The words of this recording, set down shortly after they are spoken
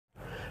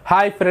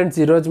Hi friends,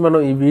 ఈరోజు మనం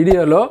ఈ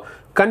వీడియోలో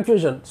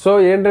కన్ఫ్యూజన్. సో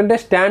ఏంటంటే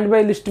స్టాండ్ బై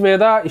లిస్ట్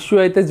మీద ఇష్యూ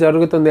అయితే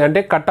జరుగుతుంది. అంటే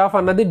కట్ ఆఫ్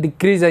అన్నది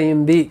డిక్రీజ్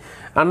అయ్యింది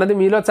అన్నది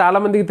మీలో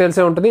చాలామందికి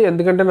తెలిసే ఉంటుంది.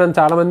 ఎందుకంటే నన్ను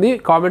చాలామంది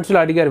కామెంట్స్లో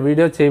అడిగారు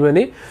వీడియో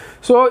చేయమని.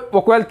 సో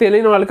ఒకవేళ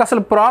తెలియని వాళ్ళకి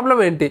అసలు ప్రాబ్లం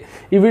ఏంటి,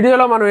 ఈ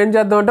వీడియోలో మనం ఏం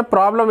చేద్దామంటే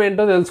ప్రాబ్లం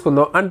ఏంటో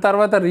తెలుసుకుందాం. అండ్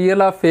తర్వాత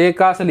రియలా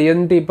ఫేకా, అసలు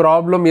ఏంటి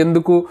ప్రాబ్లం,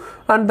 ఎందుకు,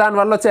 అండ్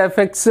దానివల్ల వచ్చే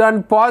ఎఫెక్ట్స్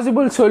అండ్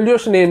పాసిబుల్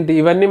సొల్యూషన్ ఏంటి,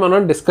 ఇవన్నీ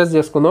మనం డిస్కస్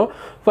చేసుకుందాం.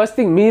 ఫస్ట్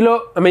థింగ్, మీలో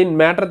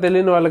మ్యాటర్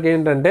తెలియని వాళ్ళకి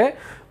ఏంటంటే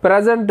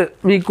ప్రజెంట్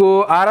మీకు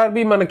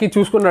ఆర్ఆర్బీ మనకి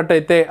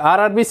చూసుకున్నట్టయితే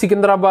ఆర్ఆర్బీ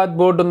సికింద్రాబాద్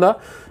బోర్డు ఉందా.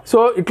 సో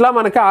ఇట్లా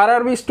మనకి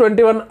ఆర్ఆర్బీస్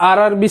 21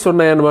 ఆర్ఆర్బీస్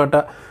ఉన్నాయన్నమాట.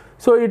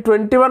 సో ఈ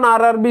 21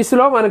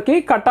 ఆర్ఆర్బీస్లో మనకి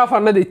కట్ ఆఫ్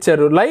అన్నది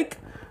ఇచ్చారు. లైక్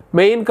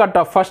మెయిన్ కట్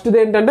ఆఫ్, ఫస్ట్ది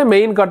ఏంటంటే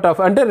మెయిన్ కట్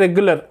ఆఫ్ అంటే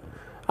రెగ్యులర్,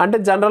 అంటే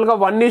జనరల్గా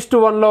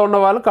 1:1లో ఉన్న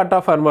వాళ్ళు కట్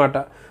ఆఫ్ అనమాట.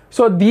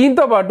 సో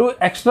దీంతో పాటు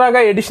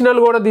ఎక్స్ట్రాగా ఎడిషనల్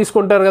కూడా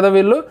తీసుకుంటారు కదా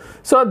వీళ్ళు.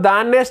 సో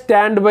దాన్నే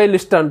స్టాండ్ బై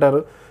లిస్ట్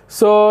అంటారు.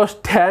 So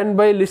stand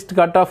by list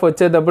cut off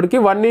వచ్చేటప్పటికి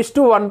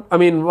 1:1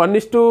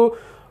 1:1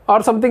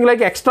 ఆర్ సంథింగ్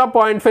లైక్ ఎక్స్ట్రా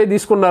 0.5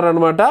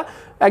 తీసుకున్నారనమాట.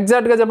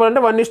 ఎగ్జాక్ట్గా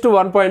చెప్పాలంటే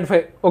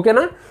 1:1.5.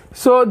 ఓకేనా.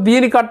 సో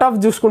దీని కట్ ఆఫ్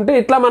చూసుకుంటే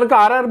ఇట్లా మనకు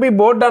ఆర్ఆర్బీ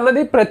బోర్డు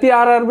అన్నది ప్రతి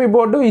ఆర్ఆర్బీ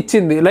బోర్డు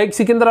ఇచ్చింది. లైక్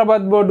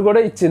సికింద్రాబాద్ బోర్డు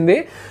కూడా ఇచ్చింది.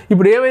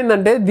 ఇప్పుడు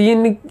ఏమైందంటే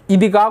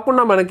ఇది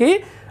కాకుండా మనకి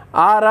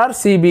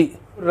ఆర్ఆర్సీబీ,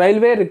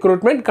 railway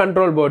recruitment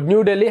control board,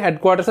 New Delhi head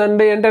quarters,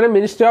 అంటే ఏంటంటే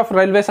మినిస్ట్రీ ఆఫ్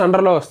రైల్వేస్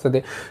అండర్లో వస్తుంది.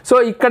 సో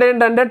ఇక్కడ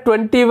ఏంటంటే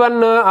 21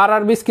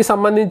 ఆర్ఆర్బీస్కి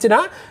సంబంధించిన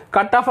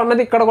కట్ ఆఫ్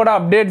అన్నది ఇక్కడ కూడా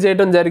అప్డేట్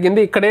చేయడం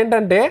జరిగింది. ఇక్కడ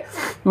ఏంటంటే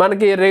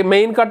మనకి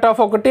మెయిన్ కట్ ఆఫ్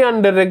ఒకటి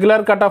అండ్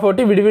రెగ్యులర్ కట్ ఆఫ్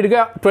ఒకటి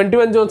విడివిడిగా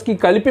 21 జోన్స్కి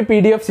కలిపి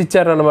పీడిఎఫ్స్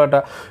ఇచ్చారనమాట.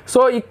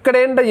 సో ఇక్కడ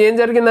ఏం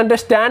జరిగిందంటే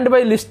stand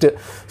by list.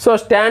 So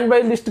stand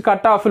by list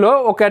cut ఆఫ్లో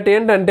ఒకటి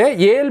ఏంటంటే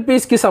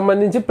ఏఎల్పీస్కి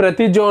సంబంధించి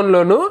ప్రతి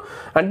జోన్లోనూ,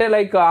 అంటే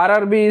లైక్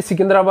ఆర్ఆర్బీ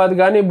సికింద్రాబాద్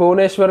కానీ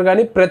భువనేశ్వర్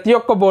కానీ ప్రతి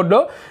ఒక్క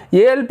బోర్డులో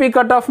ఏఎల్పీ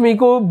కట్ ఆఫ్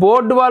మీకు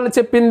బోర్డు వాళ్ళు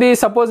చెప్పింది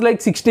సపోజ్ లైక్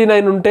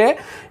 69 ఉంటే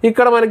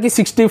ఇక్కడ మనకి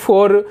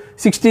 64,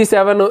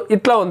 67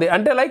 ఇట్లా ఉంది.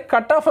 అంటే లైక్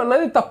కట్ ఆఫ్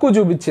అన్నది తక్కువ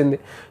చూపించింది.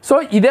 సో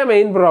ఇదే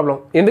మెయిన్ ప్రాబ్లం.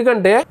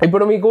 ఎందుకంటే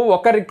ఇప్పుడు మీకు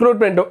ఒక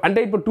రిక్రూట్మెంట్, అంటే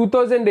ఇప్పుడు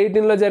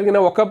 2018లో జరిగిన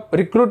ఒక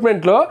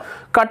రిక్రూట్మెంట్లో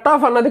కట్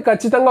ఆఫ్ అన్నది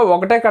ఖచ్చితంగా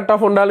ఒకటే కట్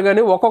ఆఫ్ ఉండాలి,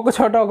 కానీ ఒక్కొక్క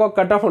చోట ఒక్కొక్క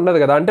కట్ ఆఫ్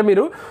ఉండదు కదా. అంటే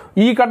మీరు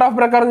ఈ కట్ ఆఫ్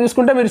ప్రకారం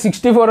చూసుకుంటే మీరు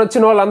 64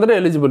 వచ్చిన వాళ్ళందరూ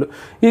ఎలిజిబుల్,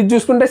 ఇది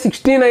చూసుకుంటే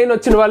 69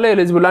 వచ్చిన వాళ్ళే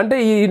ఎలిజిబుల్. అంటే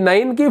ఈ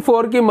 9కి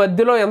 4కి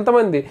మధ్యలో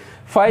ఎంతమంది,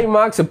 5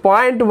 మార్క్స్,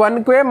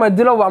 0.1కే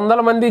మధ్యలో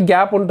 100 మంది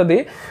గ్యాప్ ఉంటుంది.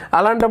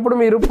 అలాంటప్పుడు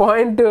మీరు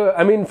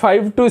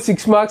 5 to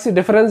 6 మార్క్స్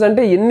డిఫరెన్స్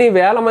అంటే ఎన్ని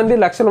వేల మంది,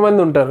 లక్షల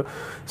మంది ఉంటారు.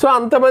 సో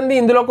అంతమంది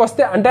ఇందులోకి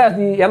వస్తే అంటే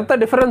అది ఎంత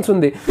డిఫరెన్స్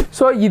ఉంది.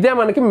 సో ఇదే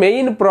మనకి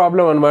మెయిన్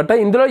ప్రాబ్లం అనమాట.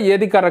 ఇందులో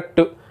ఏది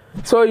కరెక్ట్,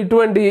 సో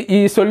ఇటువంటి ఈ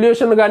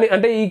సొల్యూషన్ కానీ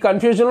అంటే ఈ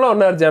కన్ఫ్యూజన్లో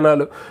ఉన్నారు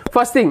జనాలు.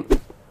 ఫస్ట్ థింగ్,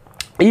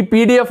 ఈ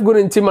పీడిఎఫ్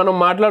గురించి మనం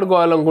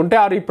మాట్లాడుకోవాలనుకుంటే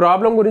ఆ ఈ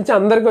ప్రాబ్లం గురించి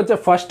అందరికీ వచ్చే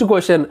ఫస్ట్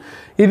క్వశ్చన్,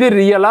 ఇది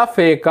రియలా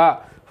ఫేకా,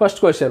 ఫస్ట్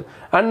క్వశ్చన్.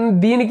 అండ్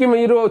దీనికి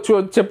మీరు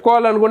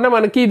చెప్పుకోవాలనుకుంటే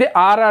మనకి ఇది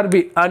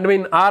RRB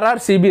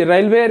ఆర్ఆర్సీబీ,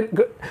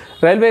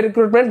 railway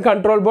recruitment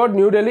control board,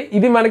 New Delhi.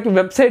 ఇది మనకి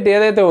వెబ్సైట్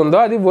ఏదైతే ఉందో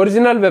అది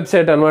ఒరిజినల్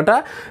వెబ్సైట్ అనమాట,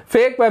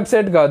 ఫేక్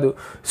వెబ్సైట్ కాదు.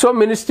 సో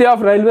మినిస్ట్రీ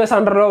ఆఫ్ రైల్వేస్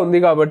అండర్లో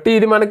ఉంది కాబట్టి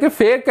ఇది మనకి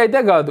ఫేక్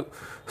అయితే కాదు.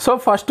 So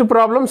first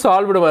problem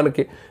solved.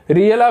 మనకి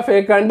రియలా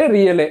ఫేక్ అంటే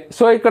రియలే.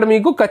 సో ఇక్కడ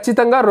మీకు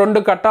ఖచ్చితంగా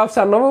 2 కట్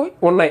ఆఫ్స్ అన్నవి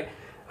ఉన్నాయి.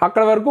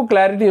 అక్కడ వరకు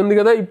క్లారిటీ ఉంది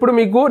కదా. ఇప్పుడు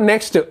మీకు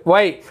నెక్స్ట్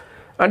వై,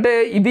 అంటే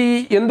ఇది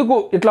ఎందుకు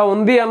ఇట్లా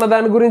ఉంది అన్న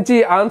దాని గురించి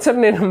ఆన్సర్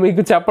నేను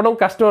మీకు చెప్పడం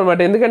కష్టం అనమాట.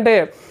 ఎందుకంటే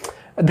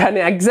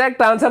దాని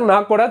ఎగ్జాక్ట్ ఆన్సర్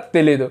నాకు కూడా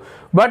తెలియదు.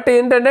 బట్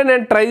ఏంటంటే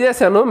నేను ట్రై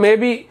చేశాను.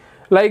 మేబీ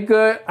లైక్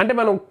అంటే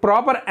మనం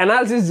ప్రాపర్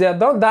అనాలిసిస్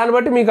చేద్దాం, దాన్ని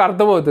బట్టి మీకు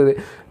అర్థమవుతుంది.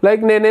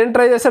 లైక్ నేనేం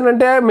ట్రై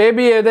చేశానంటే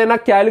మేబీ ఏదైనా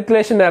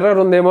క్యాలిక్యులేషన్ ఎర్రర్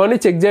ఉందేమో అని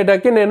చెక్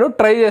చేయడానికి నేను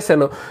ట్రై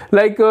చేశాను.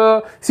 లైక్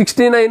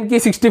 69కి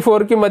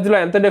 64కి మధ్యలో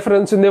ఎంత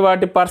డిఫరెన్స్ ఉంది,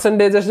 వాటి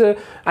పర్సంటేజెస్,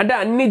 అంటే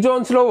అన్ని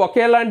జోన్స్లో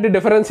ఒకేలాంటి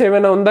డిఫరెన్స్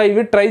ఏమైనా ఉందా,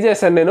 ఇవి ట్రై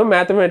చేశాను నేను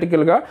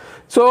మ్యాథమెటికల్గా.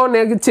 సో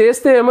నేను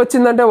చేస్తే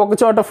ఏమొచ్చిందంటే ఒక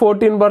చోట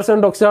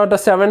 14%, ఒక చోట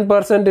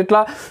 7%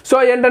 ఇట్లా. సో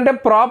ఏంటంటే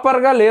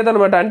ప్రాపర్గా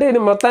లేదనమాట. అంటే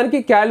ఇది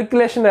మొత్తానికి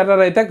క్యాలిక్యులేషన్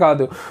ఎర్రర్ అయితే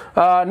కాదు.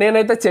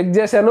 నేనైతే చెక్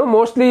చేశాను.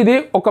 మోస్ట్లీ ఇది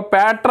ఒక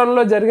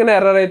ప్యాటర్న్లో జరిగిన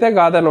ఎర్రర్ అయితే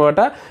కాదనమాట.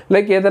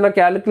 లైక్ ఏదైనా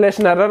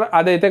క్యాలిక్యులేషన్ ఎర్రర్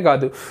అదైతే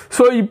కాదు.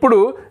 సో ఇప్పుడు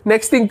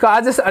నెక్స్ట్ థింగ్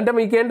కాజెస్, అంటే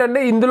మీకు ఏంటంటే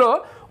ఇందులో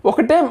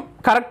ఒకటే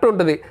కరెక్ట్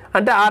ఉంటుంది.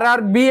 అంటే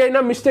ఆర్ఆర్బీ అయినా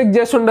మిస్టేక్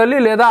చేసి ఉండాలి,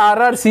 లేదా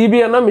ఆర్ఆర్సీబీ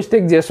అయినా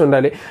మిస్టేక్ చేసి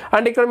ఉండాలి.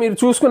 అంటే ఇక్కడ మీరు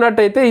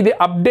చూసుకున్నట్టయితే ఇది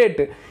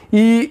అప్డేట్,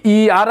 ఈ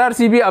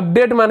ఆర్ఆర్సీబీ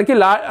అప్డేట్ మనకి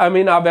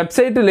ఆ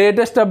website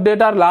latest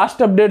update are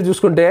last update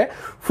చూసుకుంటే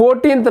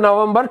 14th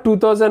November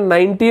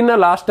 2019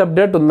 లాస్ట్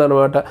అప్డేట్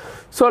ఉందన్నమాట.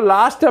 సో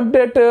లాస్ట్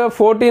అప్డేట్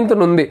 14th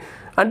ఉంది.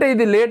 అంటే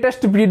ఇది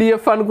లేటెస్ట్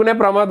పీడిఎఫ్ అనుకునే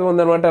ప్రమాదం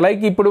ఉందన్నమాట.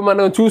 లైక్ ఇప్పుడు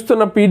మనం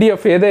చూస్తున్న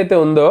పీడిఎఫ్ ఏదైతే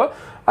ఉందో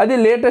అది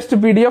లేటెస్ట్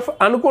పీడిఎఫ్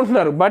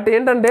అనుకుంటున్నారు. బట్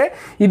ఏంటంటే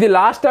ఇది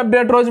లాస్ట్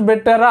అప్డేట్ రోజు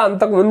పెట్టారా,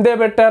 అంతకు ముందే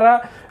పెట్టారా,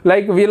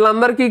 లైక్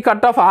వీళ్ళందరికీ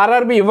కట్ ఆఫ్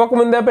ఆర్ఆర్బీ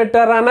ఇవ్వకముందే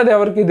పెట్టారా అన్నది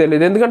ఎవరికి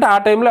తెలియదు. ఎందుకంటే ఆ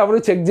టైంలో ఎవరు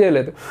చెక్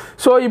చేయలేదు.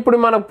 సో ఇప్పుడు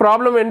మనకు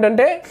ప్రాబ్లం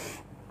ఏంటంటే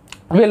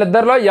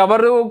వీళ్ళిద్దరిలో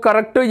ఎవరు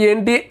కరెక్ట్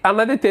ఏంటి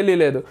అన్నది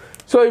తెలియలేదు.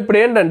 సో ఇప్పుడు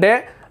ఏంటంటే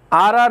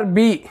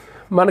ఆర్ఆర్బీ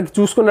మనకి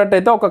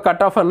చూసుకున్నట్టయితే ఒక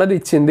కట్ ఆఫ్ అన్నది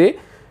ఇచ్చింది.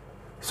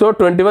 సో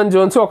 21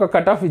 జోన్స్ ఒక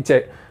కట్ ఆఫ్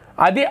ఇచ్చాయి.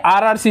 అది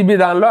ఆర్ఆర్సీబీ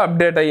దానిలో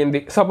అప్డేట్ అయ్యింది.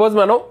 సపోజ్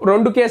మనం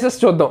 2 కేసెస్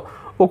చూద్దాం.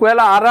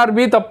 ఒకవేళ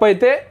ఆర్ఆర్బి తప్పు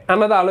అయితే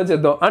అన్నది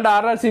ఆలోచిద్దాం, అండ్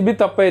ఆర్ఆర్సిబి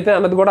తప్పు అయితే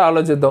అన్నది కూడా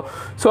ఆలోచిద్దాం.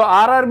 సో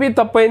ఆర్ఆర్బి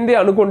తప్పు అయింది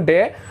అనుకుంటే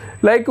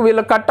లైక్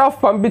వీళ్ళ కట్ ఆఫ్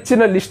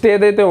పంపించిన లిస్ట్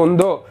ఏదైతే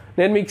ఉందో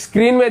నేను మీకు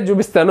స్క్రీన్ మీద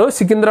చూపిస్తాను.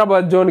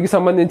 సికింద్రాబాద్ జోన్కి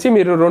సంబంధించి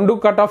మీరు 2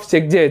 కట్ ఆఫ్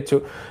చెక్ చేయొచ్చు.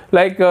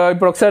 లైక్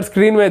ఇప్పుడు ఒకసారి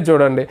స్క్రీన్ మీద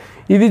చూడండి.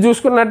 ఇది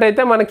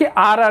చూసుకున్నట్టయితే మనకి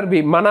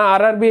మన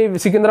ఆర్ఆర్బి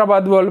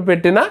సికింద్రాబాద్ వాళ్ళు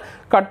పెట్టిన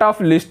కట్ ఆఫ్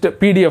లిస్ట్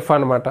PDF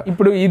అనమాట.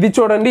 ఇప్పుడు ఇది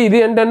చూడండి, ఇది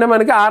ఏంటంటే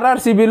మనకి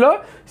ఆర్ఆర్సిబిలో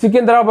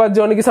సికింద్రాబాద్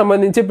జోన్కి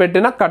సంబంధించి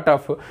పెట్టిన కట్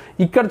ఆఫ్.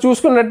 ఇక్కడ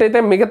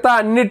చూసుకున్నట్టయితే మిగతా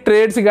అన్ని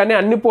ట్రేడ్స్ కానీ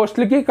అన్ని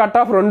పోస్టులకి కట్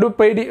ఆఫ్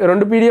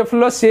 2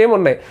 PDFలో సేమ్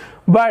ఉన్నాయి.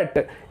 బట్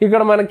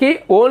ఇక్కడ మనకి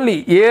ఓన్లీ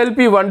ALP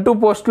 1-2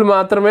 పోస్టులు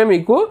మాత్రమే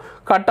మీకు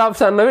కట్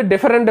ఆఫ్స్ అన్నవి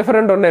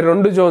డిఫరెంట్ ఉన్నాయి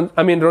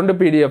 2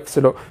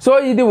 PDFsలో. సో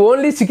ఇది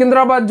ఓన్లీ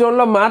సికింద్రాబాద్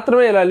జోన్లో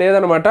మాత్రమే ఇలా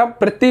లేదనమాట.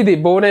 ప్రతిదీ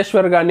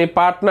భువనేశ్వర్ కానీ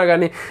పాట్నా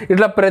కానీ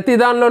ఇట్లా ప్రతి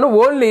దానిలోనూ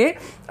ఓన్లీ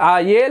ఆ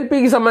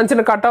ALPకి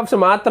సంబంధించిన కట్ ఆఫ్స్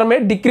మాత్రమే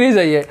డిక్రీజ్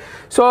అయ్యాయి.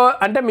 సో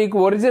అంటే మీకు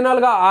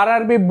ఒరిజినల్గా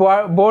ఆర్ఆర్బి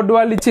బోర్డు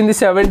వాళ్ళు ఇచ్చింది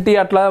 70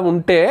 అట్లా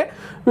ఉంటే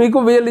మీకు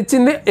వీళ్ళు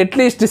ఇచ్చింది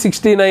అట్లీస్ట్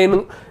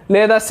 69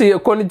 లేదా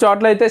కొన్ని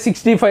చోట్ల అయితే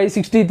 65,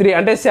 63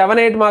 అంటే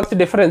 7-8 మార్క్స్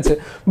డిఫరెన్స్.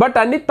 బట్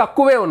అన్నీ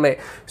తక్కువే ఉన్నాయి.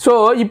 సో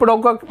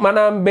ఇప్పుడు మన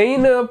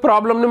మెయిన్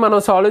ప్రాబ్లమ్ని మనం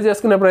సాల్వ్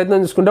చేసుకునే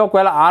ప్రయత్నం చూసుకుంటే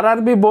ఒకవేళ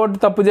ఆర్ఆర్బి బోర్డు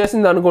తప్పు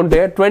చేసింది అనుకుంటే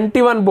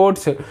 21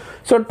 బోర్డ్స్.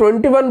 సో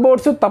 21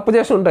 బోర్డ్స్ తప్పు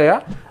చేసి ఉంటాయా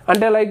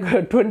అంటే లైక్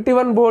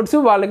 21 బోర్డ్స్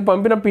వాళ్ళకి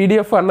పంపిన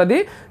PDF అన్నది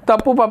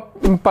తప్పు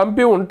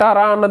పంపి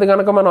ఉంటారా అన్నది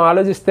కనుక మనం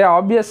ఆలోచిస్తే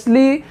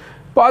ఆబ్వియస్లీ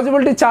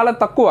పాసిబిలిటీ చాలా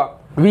తక్కువ.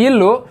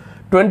 వీళ్ళు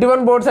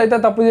 21 బోర్డ్స్ అయితే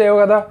తప్పు చేయవు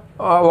కదా,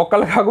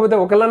 ఒకళ్ళు కాకపోతే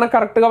ఒకళ్ళన్నా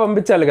కరెక్ట్గా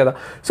పంపించాలి కదా.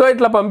 సో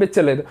ఇట్లా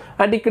పంపించలేదు.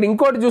 అంటే ఇక్కడ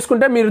ఇంకోటి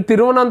చూసుకుంటే మీరు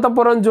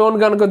తిరువనంతపురం జోన్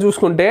కనుక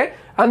చూసుకుంటే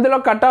అందులో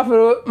కట్ ఆఫ్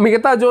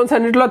మిగతా జోన్స్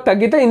అన్నింటిలో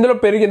తగ్గితే ఇందులో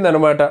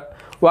పెరిగిందనమాట.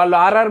 వాళ్ళు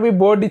ఆర్ఆర్బి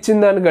బోర్డు ఇచ్చిన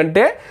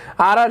దానికంటే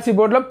ఆర్ఆర్సి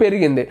బోర్డులో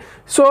పెరిగింది.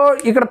 సో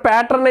ఇక్కడ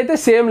ప్యాటర్న్ అయితే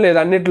సేమ్ లేదు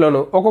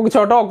అన్నిట్లోనూ, ఒక్కొక్క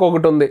చోట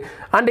ఒక్కొక్కటి ఉంది.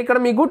 అంటే ఇక్కడ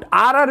మీకు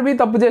ఆర్ఆర్బి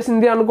తప్పు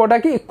చేసింది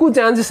అనుకోవడానికి ఎక్కువ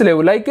ఛాన్సెస్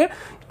లేవు. లైక్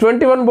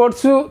 21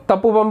 బోర్డ్స్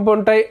తప్పు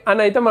పంపుంటాయి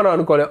అని అయితే మనం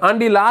అనుకోలేం.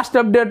 అండ్ ఈ లాస్ట్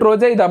అప్డేట్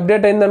రోజే ఇది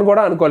అప్డేట్ అయిందని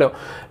కూడా అనుకోలేం.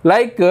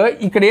 లైక్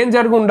ఇక్కడ ఏం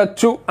జరిగి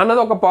ఉండొచ్చు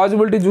అన్నది ఒక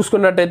పాసిబిలిటీ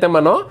చూసుకున్నట్టయితే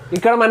మనం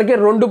ఇక్కడ మనకి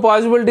 2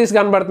 పాసిబిలిటీస్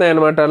కనబడుతున్నాయి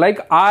అనమాట.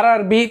 లైక్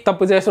ఆర్ఆర్బి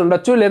తప్పు చేసి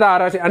ఉండొచ్చు లేదా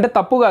ఆర్ఆర్సి అంటే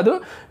తప్పు కాదు,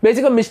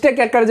 బేసిక్గా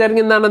మిస్టేక్ ఎక్కడ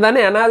జరిగింది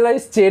అన్నదాన్ని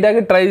అనలైజ్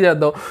చేయడానికి ట్రై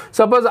చేద్దాం.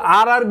 సపోజ్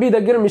ఆర్ఆర్బి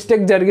దగ్గర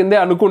మిస్టేక్ జరిగింది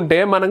అనుకుంటే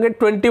మనకి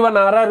 21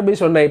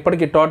 ఆర్ఆర్బీస్ ఉన్నాయి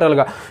ఇప్పటికి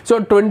టోటల్గా. సో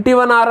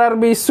 21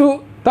 ఆర్ఆర్బీస్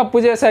తప్పు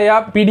చేసాయా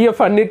PDF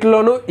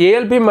అన్నిటిలోనూ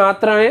ALP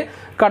మాత్రమే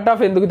కట్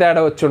ఆఫ్ ఎందుకు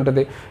తేడా వచ్చి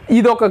ఉంటుంది?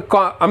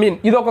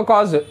 ఇదొక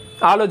కాజ్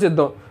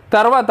ఆలోచిద్దాం.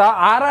 తర్వాత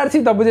ఆర్ఆర్సి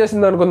తప్పు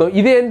చేసింది అనుకుందాం.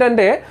 ఇది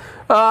ఏంటంటే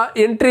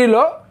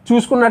ఎంట్రీలో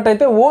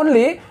చూసుకున్నట్టయితే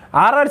ఓన్లీ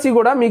ఆర్ఆర్సి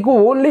కూడా మీకు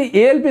ఓన్లీ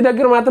ALP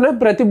దగ్గర మాత్రమే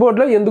ప్రతి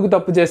బోర్డులో ఎందుకు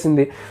తప్పు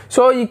చేసింది?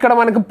 సో ఇక్కడ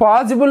మనకు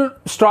పాసిబుల్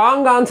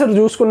స్ట్రాంగ్ ఆన్సర్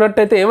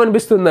చూసుకున్నట్టయితే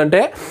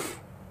ఏమనిపిస్తుందంటే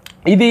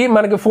ఇది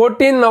మనకి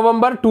 14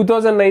 నవంబర్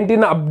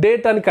 2019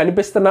 అప్డేట్ అని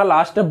కనిపిస్తున్న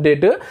లాస్ట్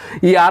అప్డేట్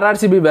ఈ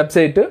ఆర్ఆర్సిబి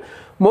వెబ్సైట్.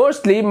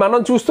 మోస్ట్లీ మనం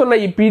చూస్తున్న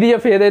ఈ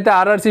PDF ఏదైతే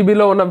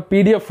ఆర్ఆర్సిబిలో ఉన్న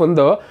PDF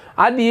ఉందో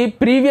అది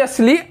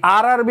ప్రీవియస్లీ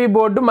ఆర్ఆర్బి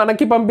బోర్డు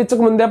మనకి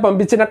పంపించక ముందే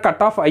పంపించిన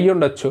కట్ ఆఫ్ అయ్యి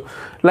ఉండొచ్చు.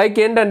 లైక్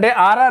ఏంటంటే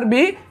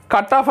ఆర్ఆర్బి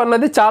కట్ ఆఫ్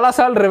అన్నది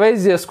చాలాసార్లు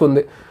రివైజ్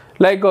చేసుకుంది.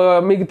 లైక్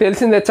మీకు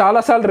తెలిసిందే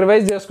చాలాసార్లు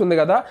రివైజ్ చేసుకుంది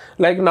కదా.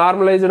 లైక్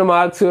నార్మలైజ్డ్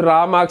మార్క్స్, రా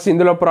మార్క్స్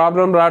ఇందులో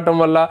ప్రాబ్లం రావటం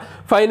వల్ల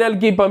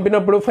ఫైనల్కి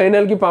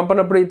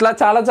పంపినప్పుడు ఇట్లా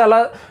చాలా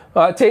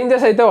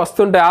చేంజెస్ అయితే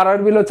వస్తుంటాయి.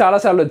 ఆర్ఆర్బిలో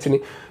చాలాసార్లు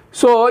వచ్చినాయి.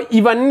 సో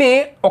ఇవన్నీ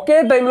ఒకే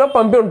టైంలో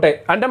పంపి ఉంటాయి.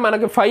 అంటే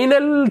మనకి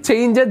ఫైనల్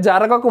చేంజెస్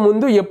జరగక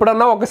ముందు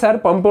ఎప్పుడన్నా ఒకసారి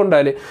పంపి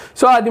ఉండాలి.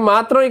 సో అది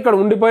మాత్రం ఇక్కడ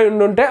ఉండిపోయి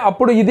ఉంటే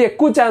అప్పుడు ఇది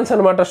ఎక్కువ ఛాన్స్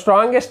అనమాట,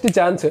 స్ట్రాంగెస్ట్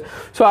ఛాన్స్.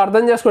 సో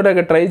అర్థం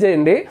చేసుకోవడానికి ట్రై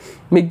చేయండి.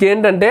 మీకు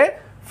ఏంటంటే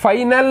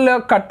ఫైనల్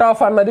కట్ ఆఫ్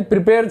అన్నది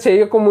ప్రిపేర్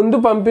చేయకముందు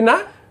పంపిన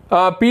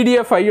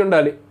PDF అయి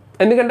ఉండాలి.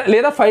 ఎందుకంటే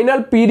లేదా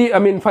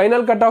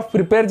ఫైనల్ కట్ ఆఫ్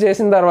ప్రిపేర్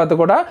చేసిన తర్వాత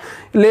కూడా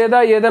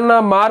లేదా ఏదన్నా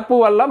మార్పు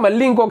వల్ల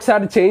మళ్ళీ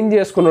ఇంకొకసారి చేంజ్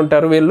చేసుకుని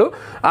ఉంటారు వీళ్ళు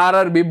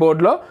ఆర్ఆర్బి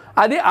బోర్డులో,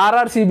 అది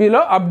ఆర్ఆర్సిబిలో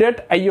అప్డేట్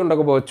అయ్యి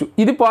ఉండకపోవచ్చు.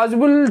 ఇది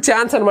పాసిబుల్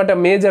ఛాన్స్ అనమాట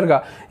మేజర్గా.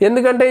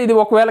 ఎందుకంటే ఇది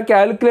ఒకవేళ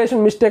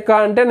క్యాలిక్యులేషన్ మిస్టేక్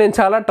అంటే నేను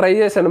చాలా ట్రై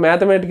చేశాను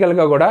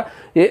మ్యాథమెటికల్గా కూడా.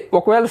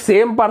 ఒకవేళ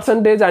సేమ్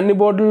పర్సంటేజ్ అన్ని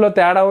బోర్డుల్లో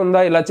తేడా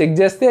ఉందా ఇలా చెక్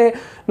చేస్తే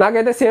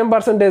నాకైతే సేమ్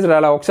పర్సంటేజ్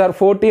రాలా. ఒకసారి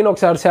 14,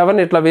 ఒకసారి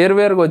 7 ఇట్లా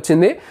వేరువేరుగా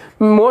వచ్చింది.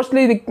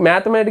 మోస్ట్లీ ఇది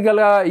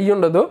మ్యాథమెటికల్గా అయ్యి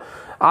ఉండదు.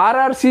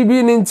 ఆర్ఆర్సిబి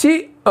నుంచి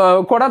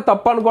కూడా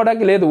తప్పు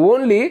అనుకోవడానికి లేదు.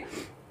 ఓన్లీ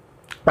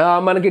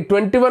మనకి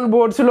 21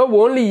 బోర్డ్స్లో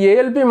ఓన్లీ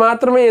ALP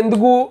మాత్రమే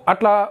ఎందుకు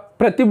అట్లా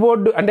ప్రతి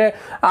బోర్డు అంటే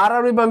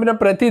ఆర్ఆర్బి పంపిన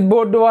ప్రతి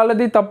బోర్డు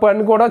వాళ్ళది తప్పు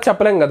అని కూడా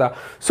చెప్పలేం కదా.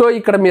 సో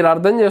ఇక్కడ మీరు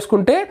అర్థం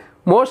చేసుకుంటే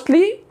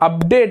mostly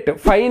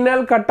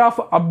final cut off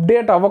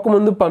update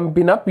అవ్వకముందు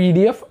పంపిన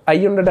PDF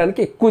అయి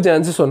ఉండడానికి ఎక్కువ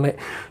ఛాన్సెస్ ఉన్నాయి.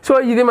 సో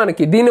ఇది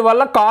మనకి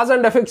దీనివల్ల కాజ్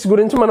అండ్ ఎఫెక్ట్స్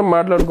గురించి మనం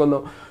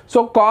మాట్లాడుకుందాం.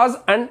 సో కాజ్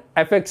అండ్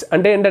ఎఫెక్ట్స్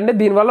అంటే ఏంటంటే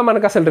దీనివల్ల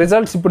మనకు అసలు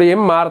రిజల్ట్స్ ఇప్పుడు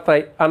ఏం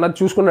మారుతాయి అన్నది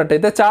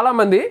చూసుకున్నట్టయితే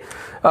చాలామంది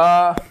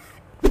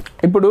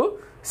ఇప్పుడు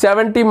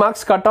 70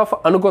 మార్క్స్ కట్ ఆఫ్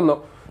అనుకుందాం.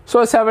 సో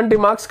 70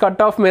 మార్క్స్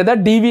కట్ ఆఫ్ మీద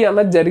DV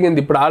అన్నది జరిగింది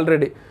ఇప్పుడు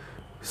ఆల్రెడీ.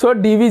 సో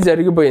DV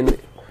జరిగిపోయింది.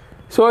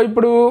 సో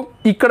ఇప్పుడు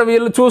ఇక్కడ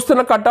వీళ్ళు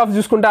చూస్తున్న కట్ ఆఫ్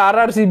చూసుకుంటే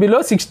ఆర్ఆర్సిబిలో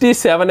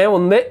 67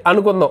 ఉంది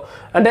అనుకుందాం.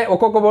 అంటే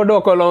ఒక్కొక్క బోర్డు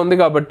ఒక్కోలా ఉంది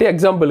కాబట్టి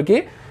ఎగ్జాంపుల్కి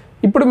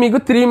ఇప్పుడు మీకు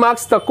 3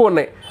 మార్క్స్ తక్కువ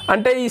ఉన్నాయి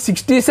అంటే ఈ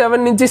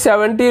 67 నుంచి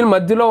 70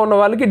 మధ్యలో ఉన్న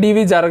వాళ్ళకి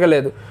డీవీ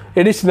జరగలేదు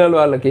ఎడిషనల్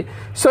వాళ్ళకి.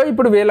 సో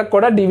ఇప్పుడు వీళ్ళకి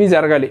కూడా డీవీ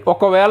జరగాలి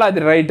ఒకవేళ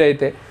అది రైట్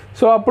అయితే.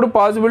 సో అప్పుడు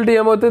పాసిబిలిటీ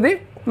ఏమవుతుంది,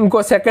 ఇంకో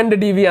సెకండ్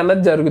డీవీ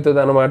అన్నది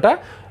జరుగుతుంది అనమాట.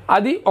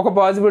 అది ఒక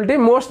పాసిబిలిటీ.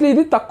 మోస్ట్లీ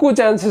ఇది తక్కువ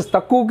ఛాన్సెస్,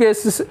 తక్కువ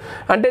కేసెస్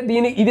అంటే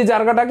ఇది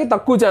జరగడానికి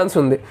తక్కువ ఛాన్స్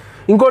ఉంది.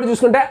 ఇంకోటి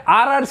చూసుకుంటే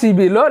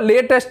ఆర్ఆర్సీబీలో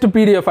లేటెస్ట్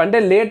పీడిఎఫ్ అంటే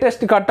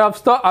లేటెస్ట్ కట్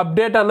ఆఫ్స్తో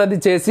అప్డేట్ అన్నది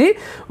చేసి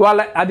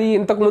అది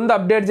ఇంతకుముందు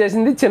అప్డేట్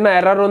చేసింది చిన్న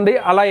ఎర్రర్ ఉంది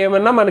అలా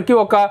ఏమన్నా మనకి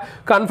ఒక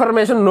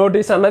కన్ఫర్మేషన్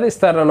నోటీస్ అన్నది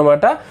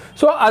ఇస్తారనమాట.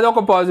 సో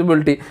అదొక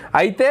పాసిబిలిటీ.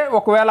 అయితే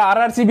ఒకవేళ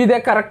ఆర్ఆర్సీబీదే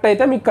కరెక్ట్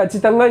అయితే మీకు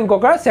ఖచ్చితంగా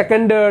ఇంకొక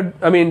సెకండ్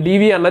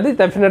డీవీ అన్నది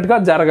డెఫినెట్గా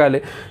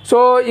జరగాలి. సో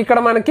ఇక్కడ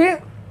మనకి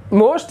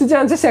most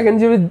chances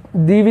second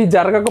DV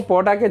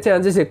జరగకపోవటానికే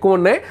chances ఎక్కువ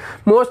ఉన్నాయి.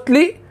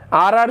 మోస్ట్లీ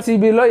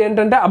ఆర్ఆర్సీబీలో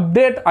ఏంటంటే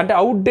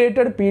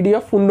అవుట్డేటెడ్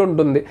పీడిఎఫ్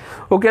ఉంటుంది.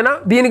 ఓకేనా,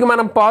 దీనికి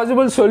మనం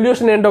పాసిబుల్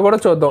సొల్యూషన్ ఏంటో కూడా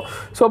చూద్దాం.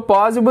 సో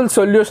పాసిబుల్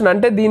సొల్యూషన్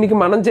అంటే దీనికి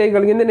మనం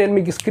చేయగలిగింది నేను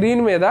మీకు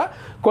స్క్రీన్ మీద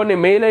కొన్ని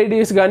మెయిల్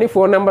ఐడీస్ కానీ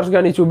ఫోన్ నెంబర్స్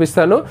కానీ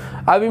చూపిస్తాను.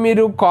 అవి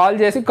మీరు కాల్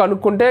చేసి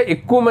కనుక్కుంటే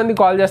ఎక్కువ మంది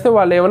కాల్ చేస్తే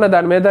వాళ్ళు ఏమైనా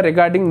దాని మీద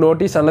రిగార్డింగ్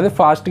నోటీస్ అన్నది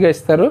ఫాస్ట్గా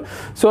ఇస్తారు.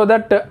 సో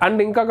దట్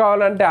అండ్ ఇంకా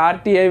కావాలంటే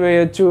ఆర్టీఐ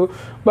వేయచ్చు.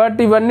 బట్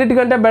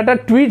ఇవన్నిటికంటే బెటర్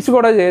ట్వీట్స్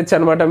కూడా చేయొచ్చు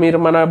అనమాట. మీరు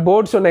మన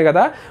బోర్డ్స్ ఉన్నాయి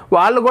కదా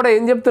వాళ్ళు కూడా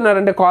ఏం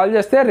చెప్తున్నారంటే కాల్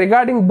చేస్తే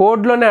రిగార్డింగ్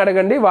బోర్డులోనే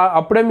అడగండి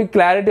అప్పుడే మీకు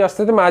క్లారిటీ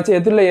వస్తుంది, మా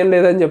చేతుల్లో ఏం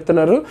లేదని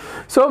చెప్తున్నారు.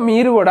 సో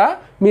మీరు కూడా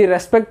మీ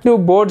రెస్పెక్టివ్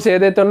బోర్డ్స్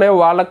ఏదైతే ఉన్నాయో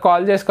వాళ్ళకి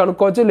కాల్ చేసి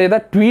కనుక్కోవచ్చు. లేదా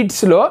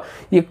ట్వీట్స్లో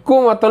ఎక్కువ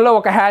మొత్తంలో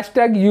ఒక హ్యాష్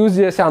ట్యాగ్ యూజ్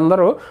చేసి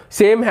అందరూ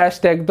సేమ్ హ్యాష్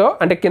ట్యాగ్తో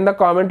అంటే కింద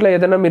కామెంట్లో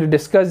ఏదైనా మీరు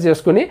డిస్కస్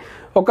చేసుకుని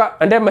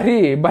అంటే మరి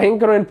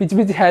భయంకరమైన పిచ్చి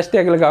పిచ్చి హ్యాష్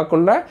ట్యాగ్లు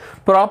కాకుండా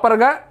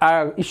ప్రాపర్గా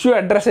ఇష్యూ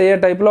అడ్రస్ అయ్యే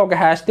టైప్లో ఒక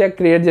హ్యాష్ ట్యాగ్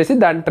క్రియేట్ చేసి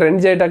దాన్ని ట్రెండ్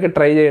చేయడానికి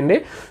ట్రై చేయండి.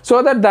 సో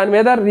దట్ దాని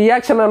మీద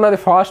రియాక్షన్ అన్నది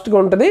ఫాస్ట్గా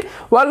ఉంటుంది.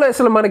 వాళ్ళు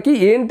అసలు మనకి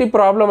ఏంటి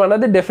ప్రాబ్లం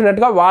అన్నది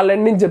డెఫినెట్గా వాళ్ళ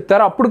ఎండ్ నుంచి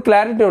చెప్తారు. అప్పుడు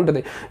క్లారిటీ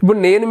ఉంటుంది. ఇప్పుడు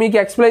నేను మీకు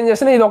ఎక్స్ప్లెయిన్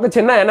చేసిన ఇది ఒక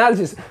చిన్న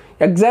అనాలిసిస్.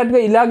 ఎగ్జాక్ట్గా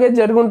ఇలాగే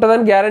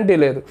జరుగుంటుందని గ్యారంటీ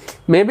లేదు.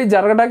 మేబీ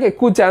జరగడానికి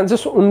ఎక్కువ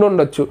ఛాన్సెస్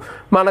ఉండొచ్చు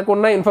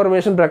మనకున్న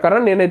ఇన్ఫర్మేషన్ ప్రకారం.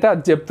 నేనైతే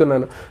అది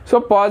చెప్తున్నాను. సో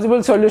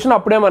పాసిబుల్ సొల్యూషన్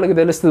అప్పుడే మనకు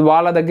తెలుస్తుంది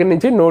వాళ్ళ దగ్గర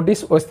నుంచి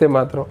నోటీస్ వస్తే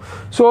మాత్రం.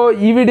 సో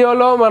ఈ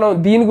వీడియోలో మనం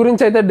దీని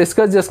గురించి అయితే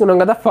డిస్కస్ చేసుకున్నాం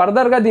కదా.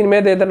 ఫర్దర్గా దీని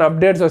మీద ఏదైనా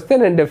అప్డేట్స్ వస్తే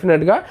నేను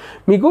డెఫినెట్గా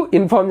మీకు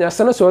ఇన్ఫార్మ్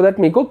చేస్తాను. సో దట్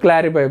మీకు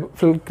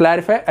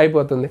క్లారిఫై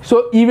అయిపోతుంది. సో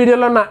ఈ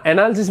వీడియోలో నా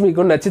అనాలిసిస్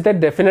మీకు నచ్చితే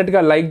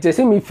డెఫినెట్గా లైక్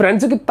చేసి మీ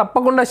ఫ్రెండ్స్కి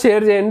తప్పకుండా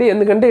షేర్ చేయండి.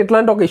 ఎందుకంటే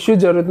ఇట్లాంటి ఒక ఇష్యూ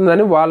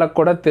జరుగుతుందని వాళ్ళకు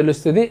కూడా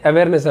తెలుస్తుంది,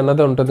 అవేర్నెస్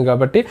అన్నది ఉంటుంది.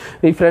 కాబట్టి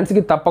మీ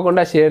ఫ్రెండ్స్కి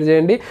తప్పకుండా షేర్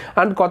చేయండి.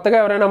 అండ్ కొత్తగా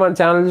ఎవరైనా మన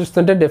ఛానల్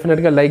చూస్తుంటే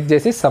డెఫినెట్గా లైక్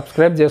చేసి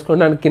సబ్స్క్రైబ్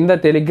చేసుకోండి. అండ్ కింద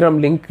టెలిగ్రామ్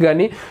లింక్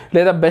కానీ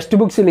లేదా బెస్ట్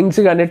బుక్స్ లింక్స్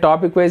కానీ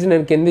టాపిక్ వైజ్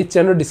నేను కింద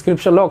ఇచ్చాను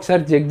డిస్క్రిప్షన్లో,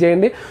 ఒకసారి చెక్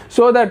చేయండి.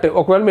 సో దట్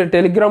ఒకవేళ మీరు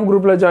టెలిగ్రామ్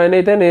గ్రూప్లో జాయిన్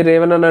అయితే నేను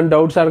ఏమైనా నన్ను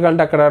డౌట్స్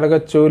అడగంటే అక్కడ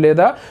అడగచ్చు,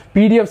 లేదా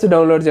పీడిఎఫ్స్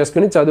డౌన్లోడ్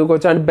చేసుకుని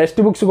చదువుకోవచ్చు. అండ్ బెస్ట్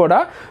బుక్స్ కూడా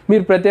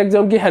మీరు ప్రతి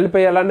ఎగ్జామ్కి హెల్ప్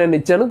అయ్యేలా నేను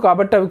ఇచ్చాను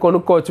కాబట్టి అవి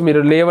కొనుక్కోవచ్చు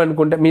మీరు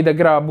లేవనుకుంటే, మీ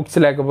దగ్గర ఆ బుక్స్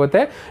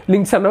లేకపోతే.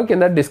 లింక్స్ అన్నవి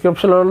కింద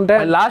డిస్క్రిప్షన్లో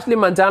ఉంటాయి. లాస్ట్లీ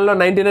మన ఛానల్లో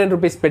 99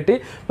 రూపీస్ పెట్టి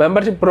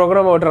మెంబర్షిప్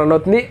ప్రోగ్రామ్ ఒకటి రన్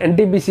అవుతుంది,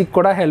 ఎన్టీపీసీకి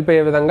కూడా హెల్ప్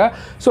అయ్యే విధంగా.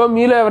 సో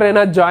మీలో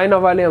ఎవరైనా జాయిన్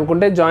అవ్వాలి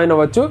అనుకుంటే జాయిన్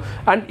అవ్వచ్చు.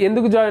 అండ్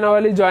ఎందుకు జాయిన్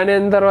అవ్వాలి, జాయిన్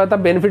అయిన తర్వాత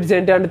బెనిఫిట్స్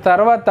ఏంటి, అండ్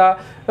తర్వాత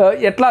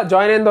ఎట్లా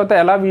జాయిన్ అయిన తర్వాత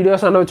ఎలా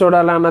వీడియోస్ అన్నవి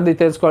చూడాలి అన్నది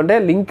తెలుసుకోండి.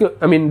 లింక్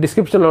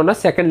డిస్క్రిప్షన్లో ఉన్న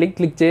సెకండ్ లింక్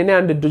క్లిక్ చేయండి.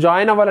 అండ్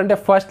జాయిన్ అవ్వాలంటే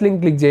ఫస్ట్ లింక్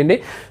క్లిక్ చేయండి.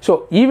 సో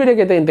ఈ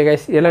వీడియోకి అయితే ఇంత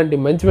గైస్, ఇలాంటి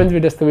మంచి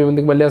వీడియోస్తో మీ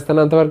ముందుకు మళ్ళీ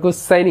వస్తాను. అంతవరకు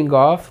సైనింగ్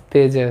ఆఫ్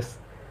తేజస్.